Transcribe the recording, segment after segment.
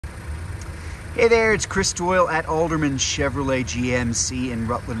Hey there, it's Chris Doyle at Alderman Chevrolet GMC in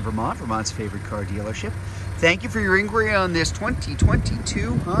Rutland, Vermont, Vermont's favorite car dealership. Thank you for your inquiry on this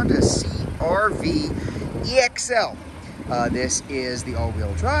 2022 Honda CR-V EXL. This is the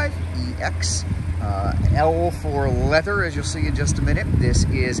all-wheel drive EX. L for leather, as you'll see in just a minute. This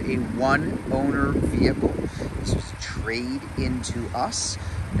is a one-owner vehicle. This was trade into us.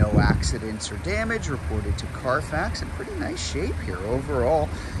 No accidents or damage reported to Carfax. In pretty nice shape here overall.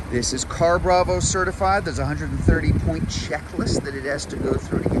 This is Car Bravo certified. There's a 130-point checklist that it has to go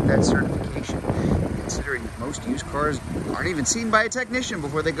through to get that certification. Considering that most used cars aren't even seen by a technician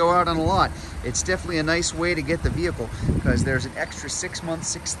before they go out on a lot, it's definitely a nice way to get the vehicle, because there's an extra 6-month,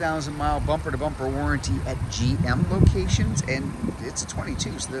 6,000-mile bumper-to-bumper warranty at GM locations, and it's a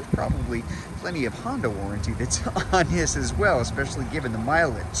 22, so there's probably plenty of Honda warranty that's on this as well, especially given the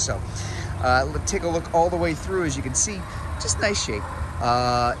mileage. So let's take a look all the way through. As you can see, just nice shape.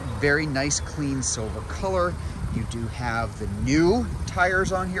 Very nice, clean silver color. You do have the new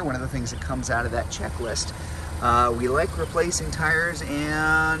tires on here. One of the things that comes out of that checklist. We like replacing tires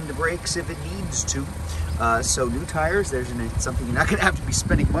and brakes if it needs to. So new tires, there's something you're not going to have to be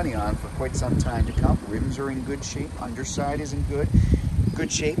spending money on for quite some time to come. Rims are in good shape. Underside is in good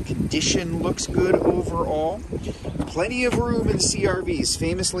shape. Condition looks good overall. Plenty of room in CR-Vs.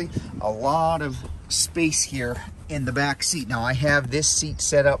 Famously, a lot of space here in the back seat. Now I have this seat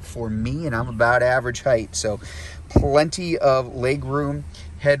set up for me, and I'm about average height, so plenty of leg room,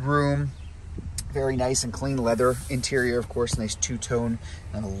 headroom. Very nice and clean leather interior, of course, nice two-tone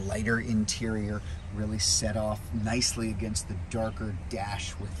and a lighter interior, really set off nicely against the darker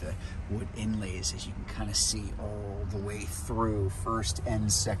dash with the wood inlays, as you can kind of see all the way through first and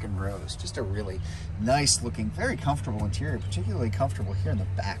second rows. Just a really nice looking, very comfortable interior, particularly comfortable here in the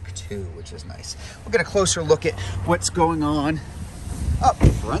back too, which is nice. We'll get a closer look at what's going on up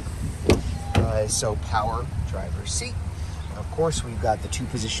front. So power driver's seat. Of course, we've got the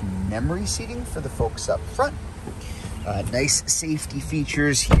 2-position memory seating for the folks up front. Nice safety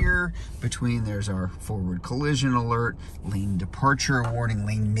features here. Between, there's our forward collision alert, lane departure warning,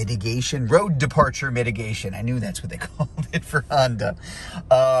 lane mitigation, road departure mitigation. I knew that's what they called it for Honda.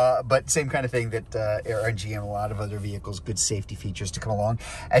 But same kind of thing that are GM, a lot of other vehicles, good safety features to come along.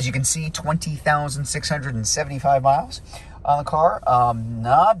 As you can see, 20,675 miles on the car.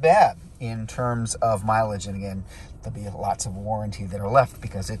 Not bad in terms of mileage. And again, there'll be lots of warranty that are left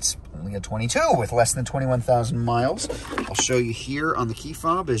because it's only a 22 with less than 21,000 miles. I'll show you here on the key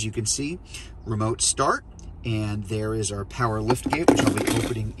fob, as you can see, remote start. And there is our power lift gate, which I'll be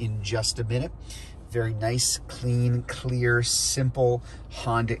opening in just a minute. Very nice, clean, clear, simple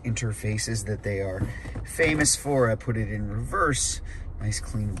Honda interfaces that they are famous for. I put it in reverse. Nice,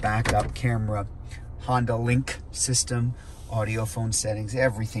 clean backup camera, Honda Link system, audio phone settings,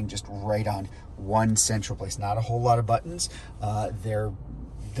 everything just right on one central place. Not a whole lot of buttons. There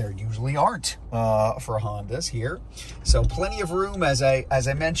usually aren't for Hondas here. So plenty of room, as I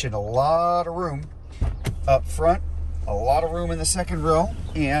mentioned, a lot of room up front, a lot of room in the second row,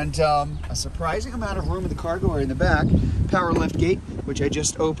 and a surprising amount of room in the cargo area in the back. Power lift gate, which I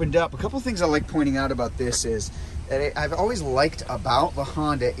just opened up. A couple of things I like pointing out about this is that I've always liked about the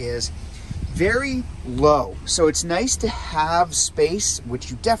Honda is very low. So it's nice to have space, which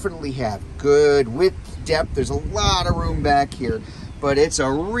you definitely have. Good width, depth. There's a lot of room back here, but it's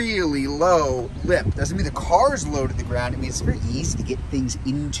a really low lip. Doesn't mean the car's low to the ground. It means it's very easy to get things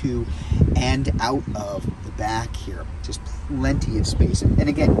into and out of the back here. Just plenty of space. And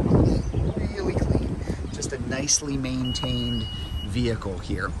again, clean, really clean. Just a nicely maintained vehicle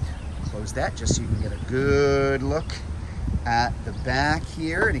here. Close that just so you can get a good look at the back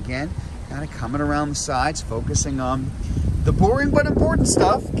here. And again, kind of coming around the sides, focusing on the boring but important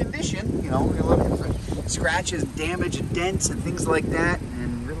stuff, condition. You know, you're looking for scratches, damage, and dents, and things like that,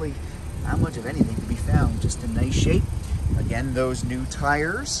 and really not much of anything to be found. Just in nice shape. Again, those new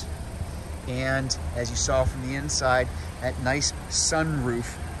tires, and as you saw from the inside, that nice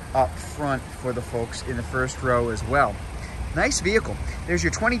sunroof up front for the folks in the first row as well. Nice vehicle. There's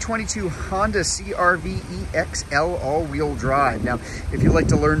your 2022 Honda CR-V EXL all-wheel drive. Now, if you'd like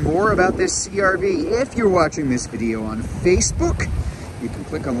to learn more about this CR-V, if you're watching this video on Facebook, you can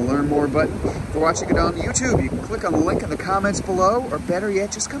click on the Learn More button. If you're watching it on YouTube, you can click on the link in the comments below, or better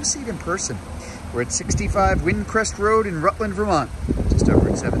yet, just come see it in person. We're at 65 Windcrest Road in Rutland, Vermont, just over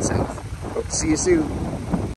at 7 South. Hope to see you soon.